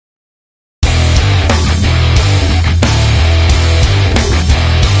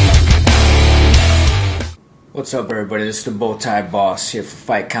What's up, everybody? This is the Bowtie Boss here for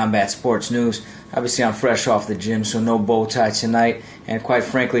Fight Combat Sports News. Obviously, I'm fresh off the gym, so no bow tie tonight. And quite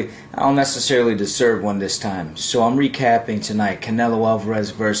frankly, I don't necessarily deserve one this time. So I'm recapping tonight Canelo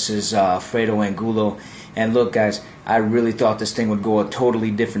Alvarez versus Alfredo Angulo. And look, guys, I really thought this thing would go a totally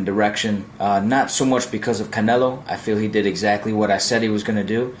different direction. Not so much because of Canelo. I feel he did exactly what I said he was going to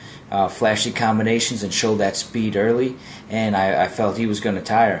do. Flashy combinations and show that speed early. And I felt he was going to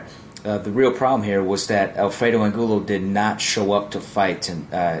tire. The real problem here was that Alfredo Angulo did not show up to fight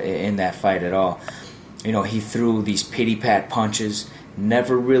in that fight at all. You know, he threw these pity-pat punches,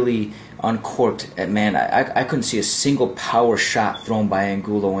 never really uncorked. Man, I couldn't see a single power shot thrown by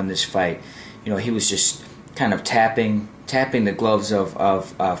Angulo in this fight. You know, he was just kind of tapping the gloves of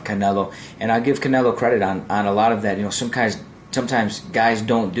Canelo. And I give Canelo credit on a lot of that. You know, sometimes guys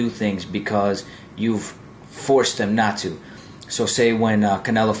don't do things because you've forced them not to. So say when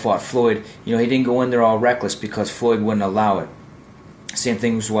Canelo fought Floyd, you know, he didn't go in there all reckless because Floyd wouldn't allow it. Same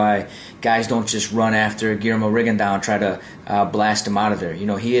thing was why guys don't just run after Guillermo Rigondeaux and try to blast him out of there. You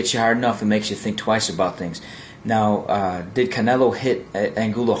know, he hits you hard enough, it makes you think twice about things. Now, did Canelo hit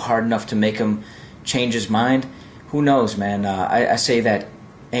Angulo hard enough to make him change his mind? Who knows, man? I say that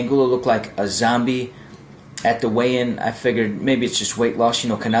Angulo looked like a zombie at the weigh-in. I figured maybe it's just weight loss. You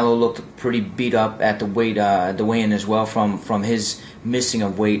know, Canelo looked pretty beat up at the weigh-in as well from his missing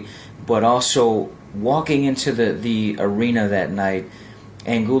of weight. But also walking into the arena that night,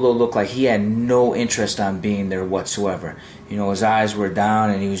 Angulo looked like he had no interest on being there whatsoever. You know, his eyes were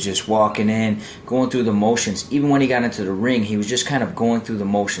down and he was just walking in, going through the motions. Even when he got into the ring, he was just kind of going through the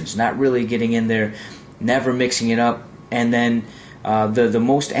motions, not really getting in there, never mixing it up. And then the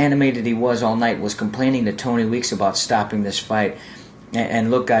most animated he was all night was complaining to Tony Weeks about stopping this fight. And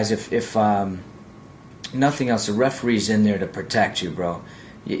look, guys, if nothing else, the referee's in there to protect you, bro.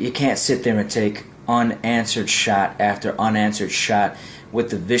 You can't sit there and take unanswered shot after unanswered shot with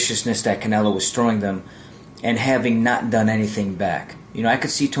the viciousness that Canelo was throwing them and having not done anything back. You know, I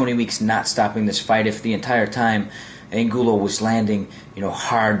could see Tony Weeks not stopping this fight if the entire time Angulo was landing, you know,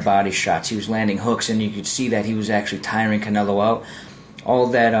 hard body shots. He was landing hooks, and you could see that he was actually tiring Canelo out. All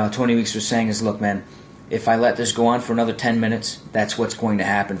that Tony Weeks was saying is, look, man, if I let this go on for another 10 minutes, that's what's going to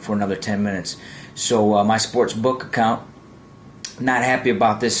happen for another 10 minutes. So my sports book account, not happy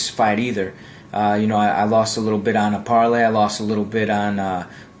about this fight either. You know, I lost a little bit on a parlay. I lost a little bit on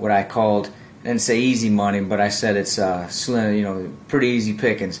what I called, I didn't say easy money, but I said it's slim, you know, pretty easy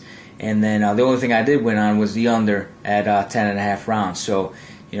pickings. And then the only thing I did win on was the under at 10.5 rounds. So,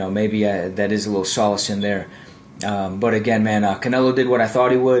 you know, maybe that is a little solace in there. But again, man, Canelo did what I thought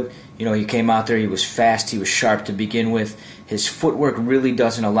he would. You know, he came out there, he was fast, he was sharp to begin with. His footwork really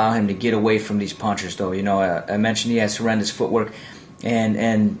doesn't allow him to get away from these punchers, though. You know, I mentioned he has horrendous footwork.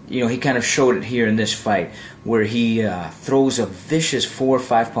 And you know, he kind of showed it here in this fight where he throws a vicious 4 or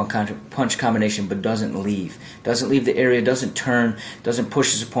 5 punch combination but doesn't leave the area, doesn't turn, doesn't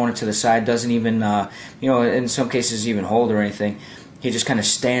push his opponent to the side, doesn't even you know, in some cases even hold or anything. He just kind of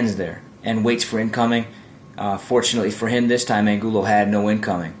stands there and waits for incoming. Fortunately for him this time, Angulo had no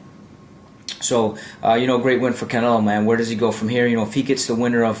incoming. So, you know, great win for Canelo, man. Where does he go from here? You know, if he gets the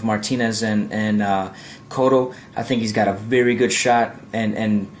winner of Martinez and Cotto, I think he's got a very good shot,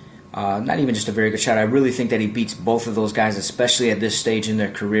 and not even just a very good shot. I really think that he beats both of those guys, especially at this stage in their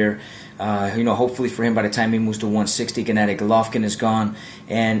career. You know, hopefully for him, by the time he moves to 160, Gennady Golovkin is gone,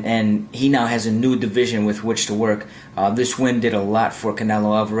 and he now has a new division with which to work. This win did a lot for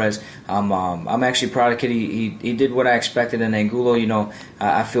Canelo Alvarez. I'm actually proud of the kid. He did what I expected, and Angulo, you know,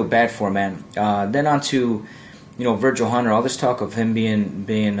 I feel bad for him, man. Then on to, you know, Virgil Hunter. All this talk of him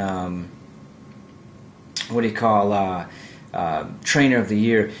being what do you call, trainer of the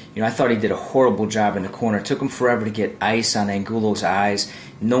year. You know, I thought he did a horrible job in the corner. It took him forever to get ice on Angulo's eyes,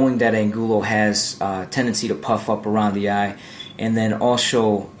 knowing that Angulo has a tendency to puff up around the eye. And then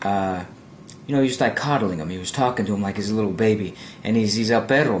also, you know, he was like coddling him. He was talking to him like he's a little baby. And he's El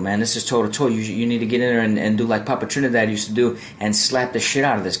Perro, man. This is toe-to-toe. You need to get in there and do like Papa Trinidad used to do and slap the shit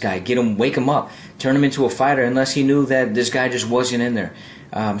out of this guy. Get him, wake him up, turn him into a fighter, unless he knew that this guy just wasn't in there.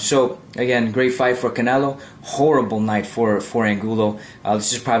 So, again, great fight for Canelo. Horrible night for Angulo.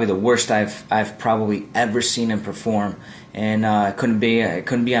 This is probably the worst I've probably ever seen him perform. And it couldn't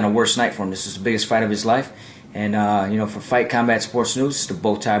be on a worse night for him. This is the biggest fight of his life. And, you know, for Fight Combat Sports News, it's the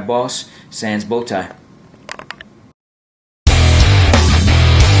Bowtie Boss, sans Bowtie.